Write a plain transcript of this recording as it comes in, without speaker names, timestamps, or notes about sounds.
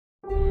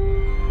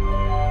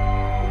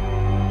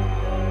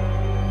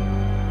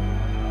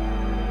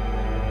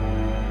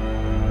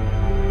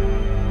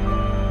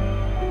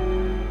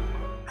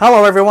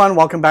Hello everyone,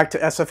 welcome back to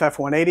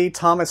SFF180.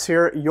 Thomas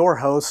here, your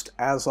host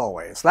as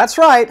always. That's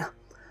right,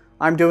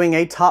 I'm doing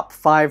a Top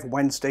 5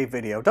 Wednesday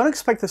video. Don't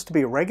expect this to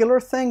be a regular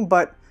thing,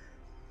 but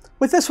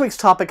with this week's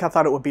topic I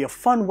thought it would be a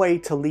fun way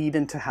to lead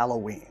into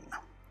Halloween.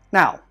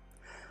 Now,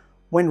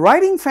 when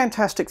writing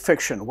fantastic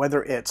fiction,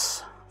 whether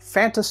it's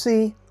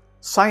fantasy,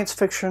 science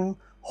fiction,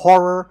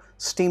 horror,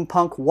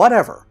 steampunk,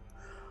 whatever,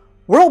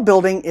 world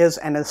building is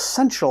an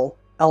essential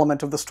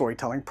element of the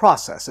storytelling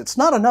process. It's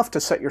not enough to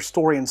set your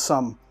story in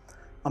some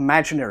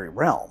imaginary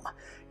realm.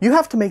 You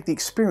have to make the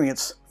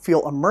experience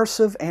feel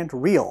immersive and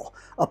real,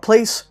 a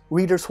place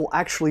readers will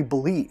actually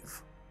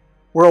believe.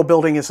 World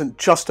building isn't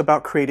just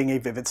about creating a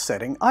vivid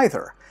setting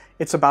either.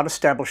 It's about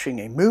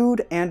establishing a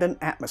mood and an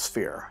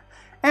atmosphere.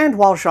 And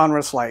while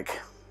genres like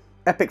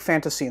epic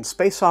fantasy and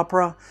space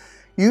opera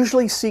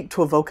usually seek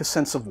to evoke a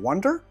sense of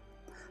wonder,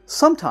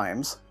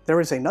 sometimes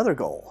there is another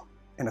goal.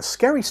 In a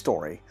scary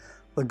story,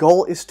 the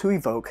goal is to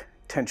evoke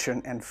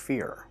tension and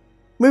fear.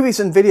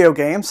 Movies and video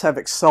games have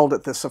excelled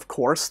at this, of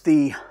course.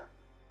 The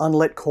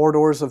unlit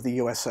corridors of the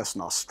USS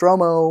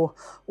Nostromo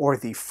or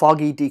the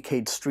foggy,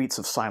 decayed streets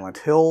of Silent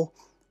Hill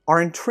are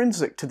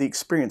intrinsic to the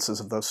experiences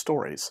of those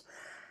stories.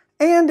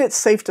 And it's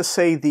safe to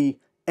say the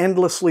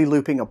endlessly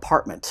looping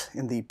apartment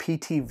in the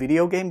PT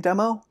video game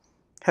demo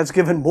has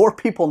given more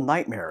people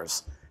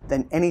nightmares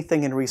than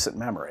anything in recent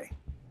memory.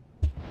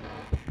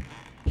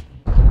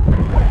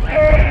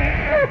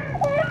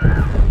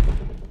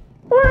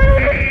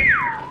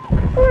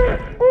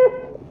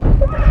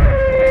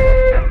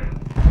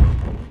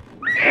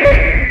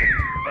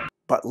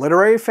 But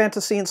literary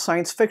fantasy and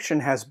science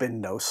fiction has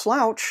been no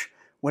slouch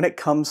when it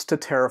comes to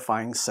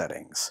terrifying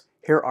settings.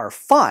 Here are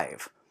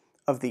 5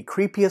 of the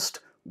creepiest,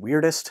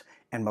 weirdest,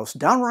 and most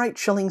downright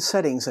chilling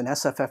settings in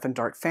SFF and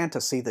dark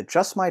fantasy that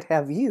just might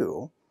have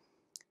you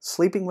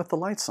sleeping with the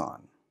lights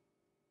on.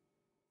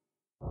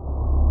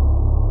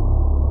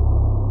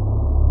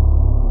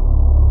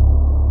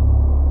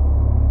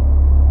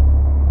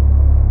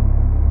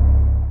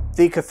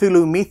 The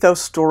Cthulhu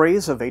mythos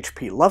stories of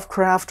H.P.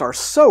 Lovecraft are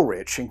so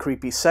rich in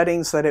creepy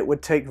settings that it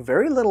would take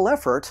very little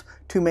effort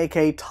to make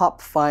a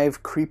top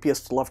 5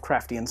 creepiest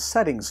Lovecraftian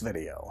settings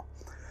video.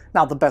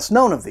 Now, the best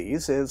known of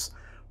these is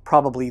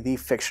probably the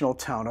fictional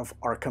town of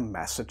Arkham,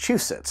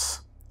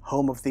 Massachusetts,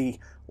 home of the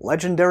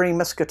legendary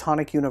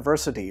Miskatonic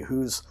University,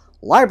 whose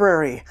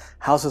library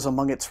houses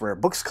among its rare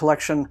books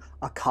collection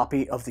a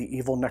copy of the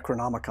evil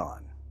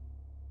Necronomicon.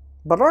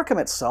 But Arkham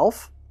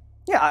itself,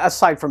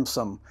 aside from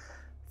some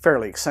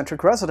fairly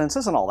eccentric residents,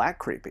 isn't all that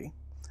creepy,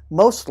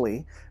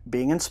 mostly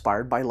being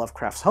inspired by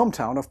Lovecraft's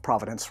hometown of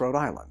Providence, Rhode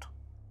Island.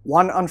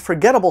 One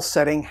unforgettable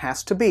setting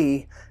has to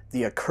be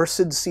the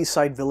accursed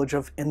seaside village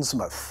of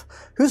Innsmouth,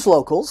 whose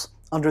locals,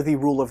 under the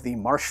rule of the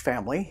Marsh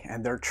family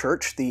and their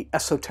church, the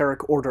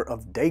Esoteric Order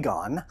of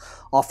Dagon,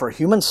 offer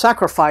human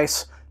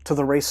sacrifice to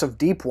the race of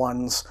Deep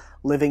Ones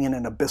living in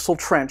an abyssal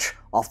trench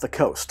off the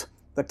coast.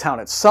 The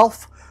town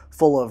itself,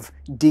 full of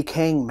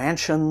decaying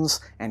mansions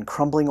and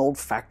crumbling old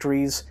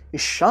factories, is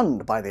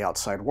shunned by the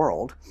outside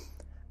world.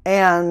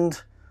 And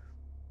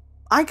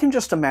I can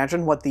just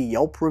imagine what the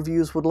Yelp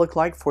reviews would look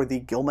like for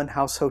the Gilman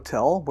House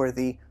Hotel, where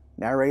the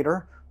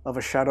narrator of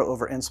A Shadow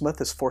over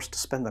Innsmouth is forced to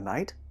spend the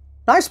night.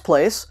 Nice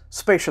place,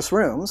 spacious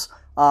rooms.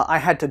 I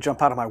had to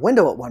jump out of my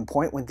window at one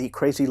point when the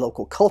crazy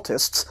local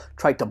cultists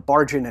tried to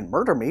barge in and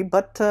murder me,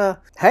 but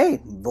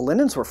hey, the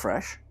linens were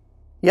fresh.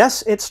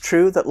 Yes, it's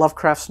true that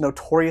Lovecraft's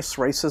notorious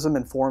racism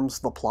informs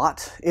the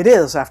plot. It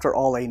is, after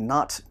all, a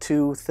not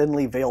too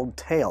thinly veiled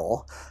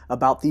tale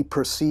about the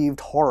perceived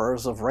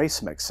horrors of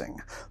race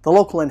mixing. The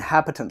local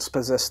inhabitants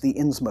possess the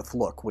Innsmouth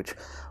look,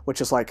 which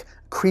is like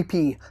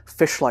creepy,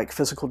 fish-like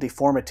physical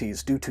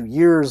deformities due to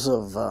years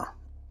of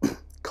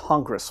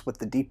congress with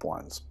the Deep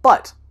Ones.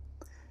 But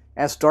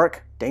as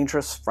dark,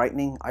 dangerous,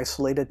 frightening,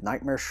 isolated,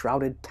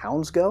 nightmare-shrouded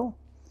towns go,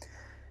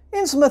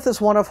 Innsmouth is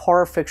one of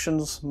horror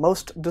fiction's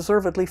most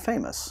deservedly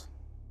famous.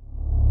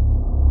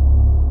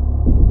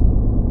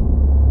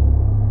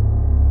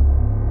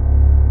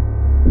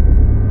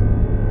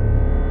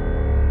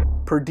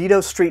 Perdido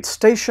Street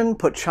Station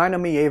put China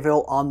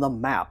Mieville on the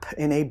map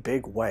in a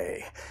big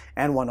way,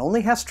 and one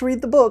only has to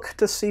read the book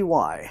to see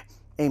why.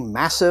 A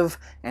massive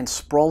and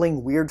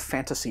sprawling weird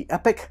fantasy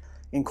epic,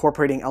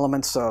 incorporating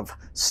elements of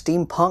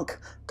steampunk,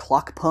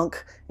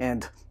 clockpunk,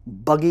 and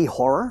buggy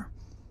horror.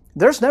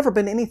 There's never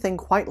been anything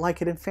quite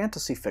like it in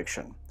fantasy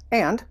fiction,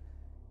 and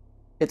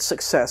its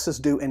success is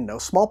due in no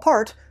small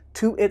part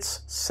to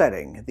its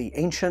setting, the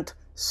ancient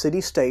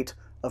city-state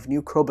of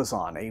New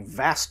Crobazon, a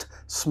vast,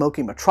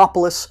 smoky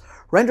metropolis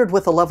rendered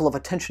with a level of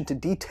attention to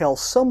detail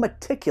so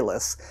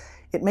meticulous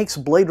it makes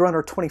Blade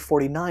Runner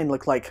 2049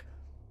 look like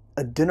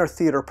a dinner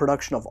theater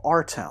production of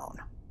Our Town.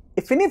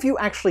 If any of you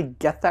actually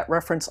get that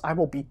reference, I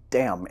will be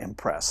damn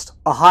impressed.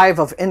 A hive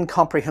of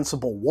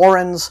incomprehensible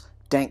warrens,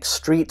 dank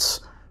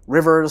streets,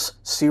 rivers,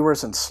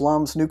 sewers, and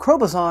slums, New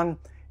Crobazon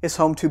is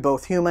home to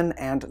both human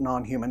and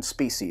non-human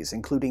species,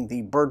 including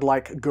the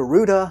bird-like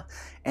Garuda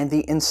and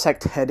the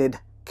insect-headed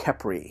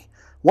Khepri.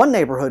 One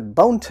neighborhood,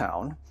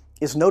 Bonetown,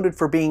 is noted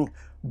for being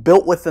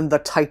built within the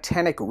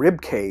titanic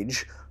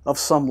ribcage of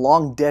some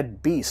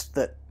long-dead beast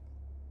that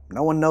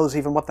no one knows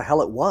even what the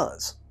hell it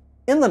was.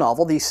 In the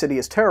novel, the city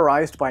is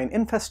terrorized by an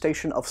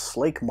infestation of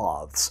slake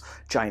moths,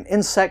 giant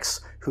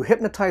insects who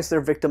hypnotize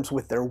their victims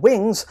with their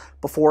wings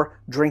before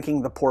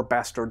drinking the poor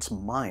bastards'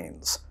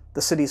 minds.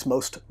 The city's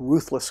most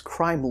ruthless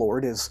crime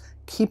lord is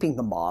keeping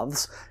the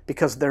moths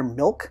because their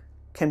milk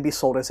can be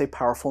sold as a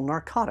powerful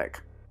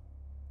narcotic.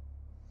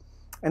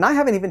 And I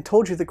haven't even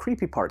told you the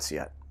creepy parts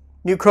yet.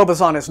 New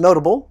Krobazon is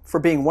notable for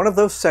being one of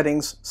those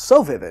settings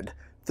so vivid,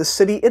 the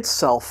city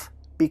itself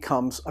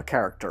becomes a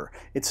character.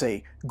 It's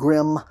a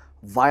grim,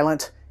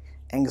 violent,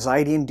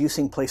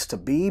 anxiety-inducing place to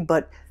be,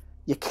 but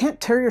you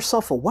can't tear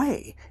yourself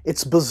away.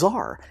 It's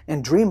bizarre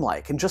and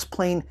dreamlike and just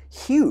plain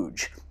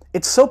huge.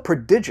 It's so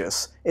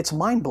prodigious, it's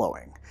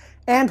mind-blowing.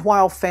 And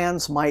while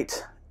fans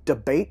might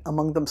debate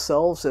among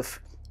themselves if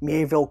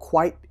Mieville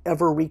quite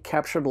ever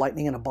recaptured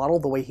lightning in a bottle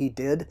the way he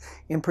did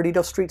in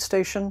Perdido Street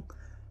Station,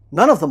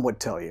 none of them would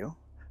tell you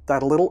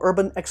that a little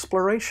urban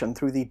exploration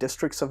through the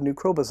districts of New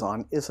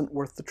Krobazon isn't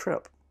worth the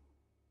trip.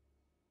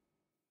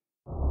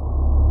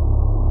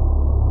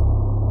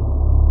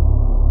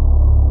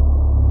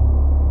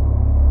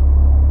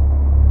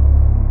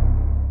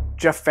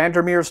 Jeff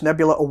Vandermeer's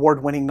Nebula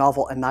Award-winning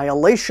novel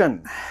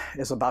Annihilation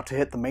is about to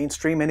hit the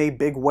mainstream in a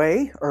big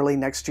way early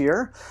next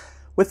year,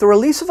 with the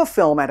release of a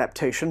film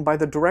adaptation by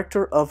the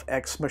director of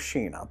Ex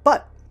Machina.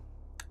 But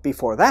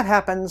before that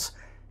happens,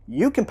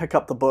 you can pick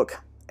up the book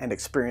and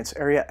experience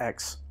Area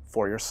X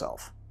for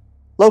yourself.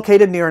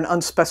 Located near an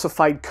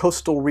unspecified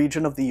coastal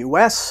region of the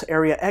US,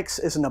 Area X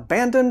is an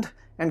abandoned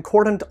and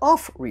cordoned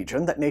off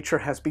region that nature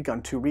has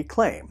begun to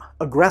reclaim,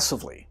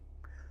 aggressively.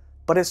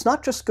 But it's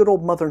not just good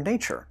old Mother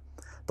Nature.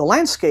 The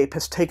landscape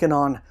has taken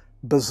on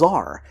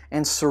bizarre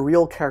and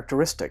surreal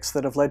characteristics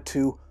that have led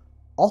to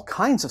all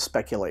kinds of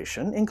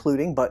speculation,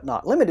 including, but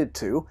not limited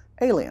to,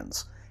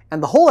 aliens.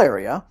 And the whole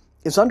area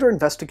is under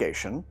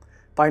investigation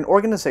by an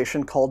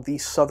organization called the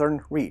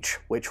Southern Reach,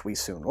 which we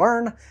soon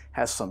learn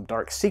has some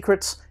dark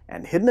secrets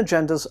and hidden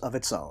agendas of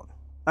its own.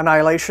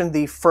 Annihilation,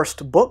 the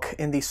first book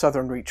in the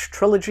Southern Reach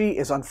trilogy,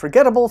 is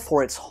unforgettable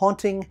for its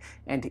haunting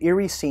and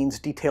eerie scenes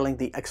detailing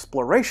the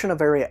exploration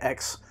of Area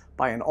X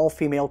by an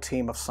all-female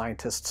team of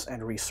scientists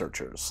and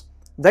researchers.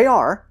 They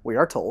are, we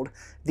are told,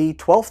 the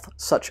 12th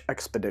such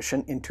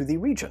expedition into the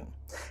region,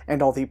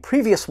 and all the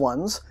previous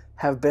ones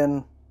have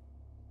been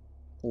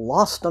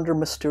lost under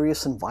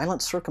mysterious and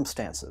violent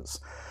circumstances.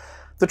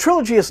 The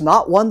trilogy is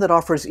not one that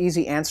offers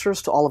easy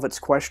answers to all of its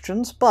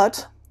questions,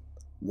 but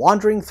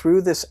wandering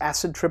through this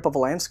acid trip of a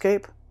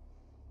landscape,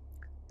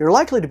 you're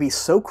likely to be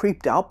so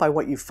creeped out by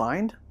what you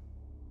find,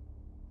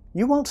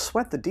 you won't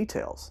sweat the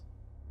details.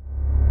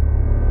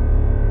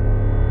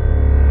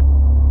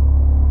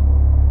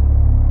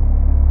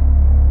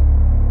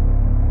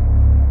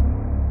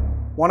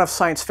 One of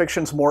science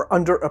fiction's more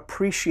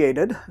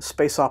underappreciated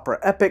space opera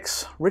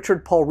epics,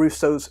 Richard Paul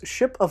Russo's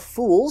Ship of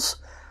Fools,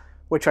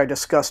 which I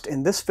discussed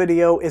in this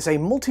video, is a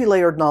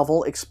multi-layered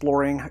novel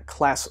exploring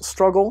class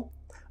struggle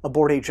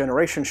aboard a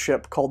generation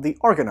ship called the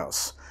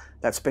Argonos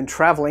that's been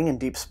traveling in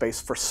deep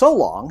space for so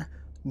long,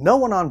 no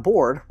one on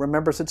board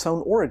remembers its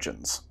own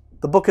origins.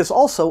 The book is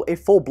also a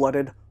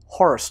full-blooded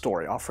horror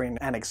story, offering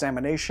an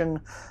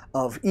examination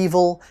of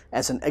evil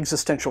as an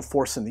existential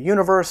force in the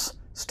universe,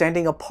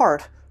 standing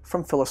apart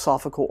from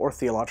philosophical or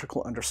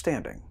theological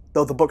understanding.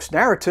 Though the book's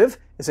narrative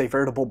is a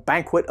veritable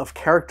banquet of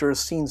characters,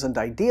 scenes, and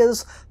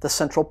ideas, the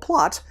central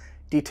plot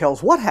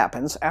details what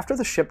happens after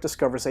the ship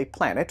discovers a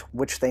planet,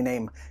 which they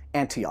name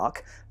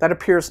Antioch, that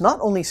appears not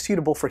only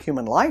suitable for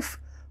human life,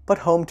 but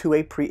home to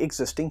a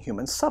pre-existing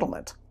human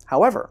settlement.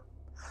 However,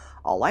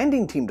 a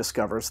landing team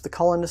discovers the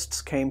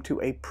colonists came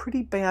to a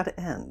pretty bad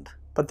end.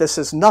 But this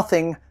is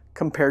nothing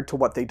compared to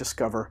what they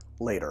discover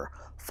later.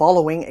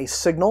 Following a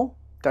signal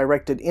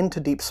directed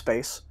into deep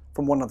space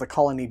from one of the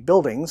colony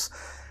buildings,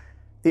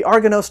 the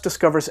Argonos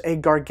discovers a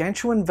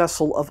gargantuan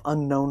vessel of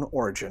unknown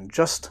origin,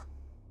 just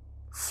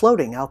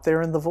floating out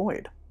there in the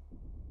void.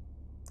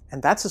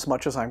 And that's as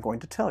much as I'm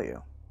going to tell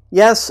you.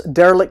 Yes,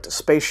 derelict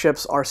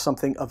spaceships are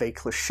something of a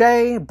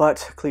cliché,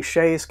 but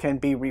clichés can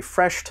be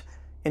refreshed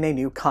in a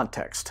new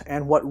context.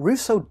 And what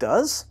Russo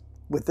does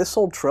with this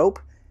old trope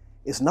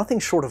is nothing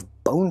short of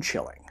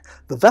bone-chilling.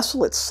 The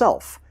vessel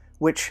itself,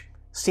 which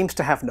seems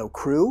to have no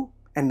crew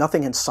and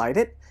nothing inside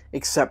it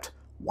except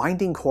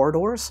winding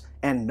corridors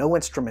and no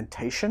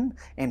instrumentation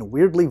and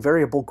weirdly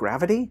variable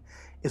gravity,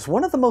 is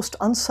one of the most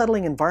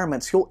unsettling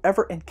environments you'll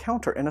ever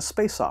encounter in a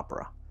space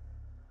opera.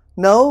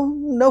 No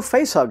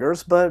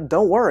facehuggers, but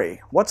don't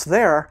worry, what's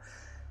there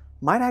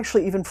might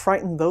actually even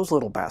frighten those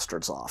little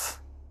bastards off.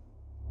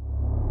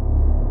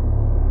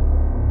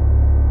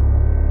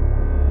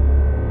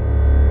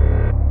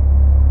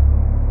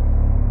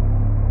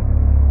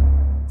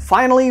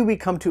 Finally, we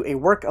come to a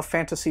work of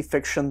fantasy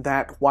fiction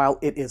that, while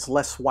it is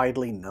less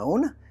widely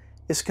known,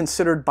 is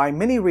considered by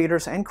many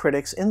readers and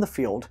critics in the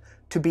field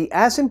to be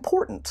as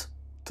important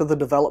to the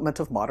development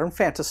of modern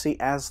fantasy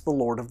as The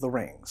Lord of the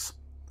Rings.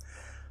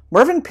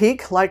 Mervyn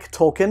Peake, like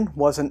Tolkien,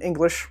 was an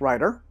English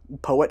writer,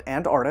 poet,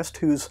 and artist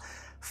whose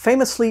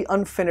famously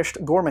unfinished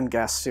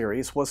Gormenghast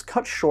series was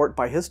cut short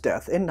by his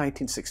death in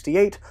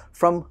 1968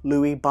 from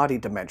Lewy body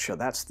dementia.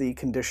 That's the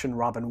condition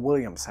Robin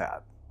Williams had.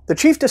 The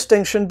chief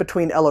distinction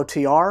between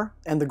LOTR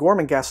and the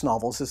Gormenghast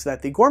novels is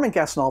that the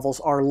Gormenghast novels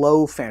are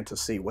low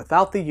fantasy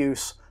without the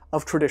use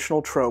of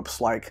traditional tropes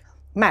like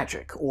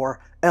magic, or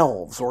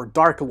elves, or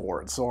dark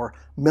lords, or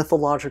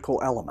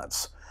mythological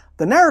elements.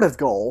 The narrative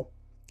goal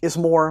is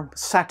more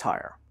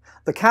satire.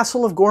 The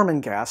castle of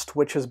Gormenghast,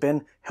 which has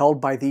been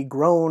held by the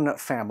Groan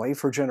family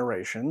for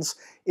generations,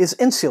 is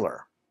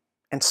insular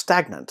and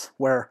stagnant,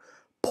 where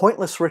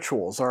pointless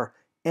rituals are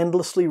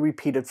endlessly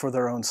repeated for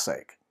their own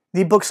sake.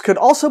 The books could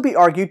also be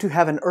argued to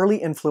have an early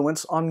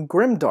influence on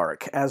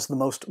Grimdark, as the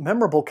most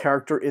memorable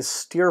character is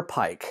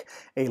Steerpike,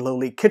 a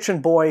lowly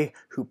kitchen boy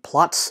who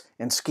plots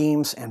and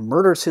schemes and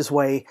murders his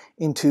way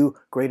into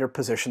greater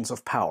positions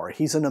of power.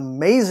 He's an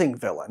amazing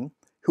villain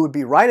who would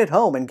be right at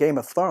home in Game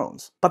of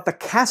Thrones. But the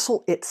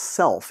castle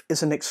itself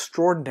is an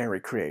extraordinary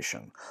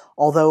creation,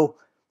 although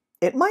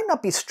it might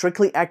not be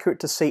strictly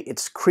accurate to say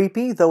it's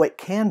creepy, though it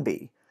can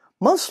be.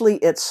 Mostly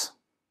it's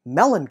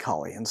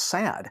melancholy and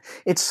sad.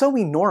 It's so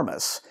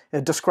enormous,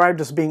 described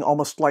as being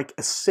almost like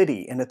a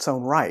city in its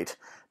own right,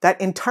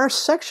 that entire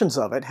sections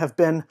of it have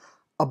been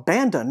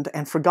abandoned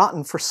and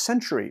forgotten for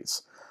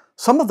centuries.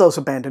 Some of those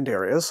abandoned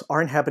areas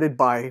are inhabited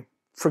by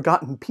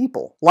forgotten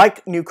people.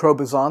 Like New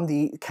Crobuzon,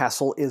 the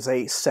castle is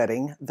a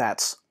setting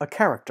that's a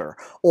character,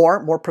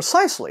 or more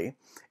precisely,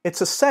 it's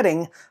a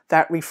setting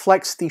that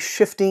reflects the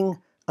shifting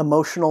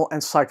emotional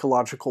and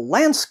psychological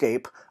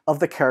landscape of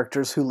the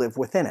characters who live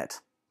within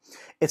it.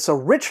 It's a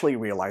richly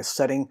realized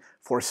setting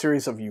for a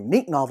series of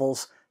unique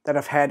novels that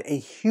have had a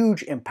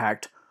huge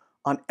impact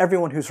on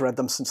everyone who's read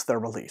them since their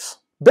release.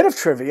 Bit of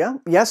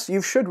trivia, yes,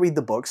 you should read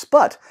the books,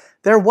 but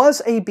there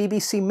was a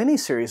BBC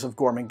miniseries of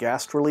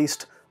Gormenghast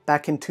released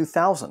back in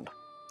 2000,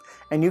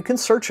 and you can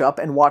search up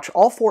and watch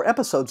all 4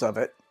 episodes of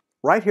it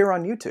right here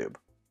on YouTube.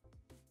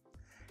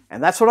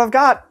 And that's what I've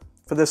got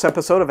for this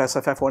episode of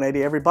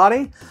SFF180,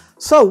 everybody.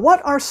 So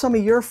what are some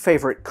of your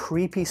favorite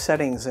creepy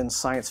settings in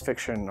science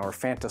fiction or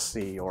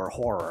fantasy or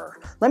horror?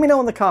 Let me know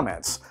in the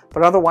comments.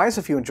 But otherwise,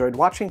 if you enjoyed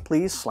watching,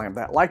 please slam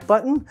that like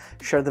button,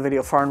 share the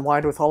video far and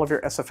wide with all of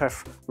your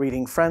SFF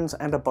reading friends,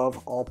 and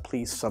above all,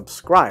 please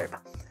subscribe.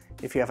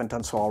 If you haven't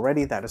done so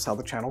already, that is how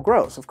the channel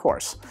grows, of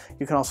course.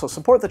 You can also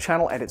support the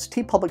channel at its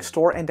TeePublic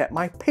store and at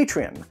my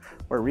Patreon,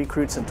 where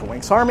recruits into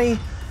Wink's Army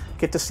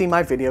get to see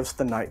my videos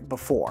the night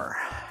before.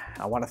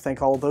 I want to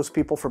thank all of those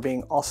people for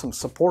being awesome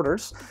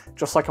supporters,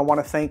 just like I want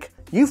to thank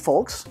you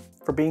folks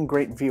for being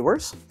great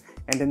viewers.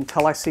 And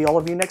until I see all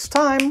of you next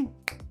time,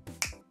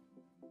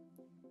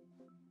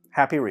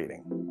 happy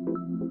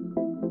reading.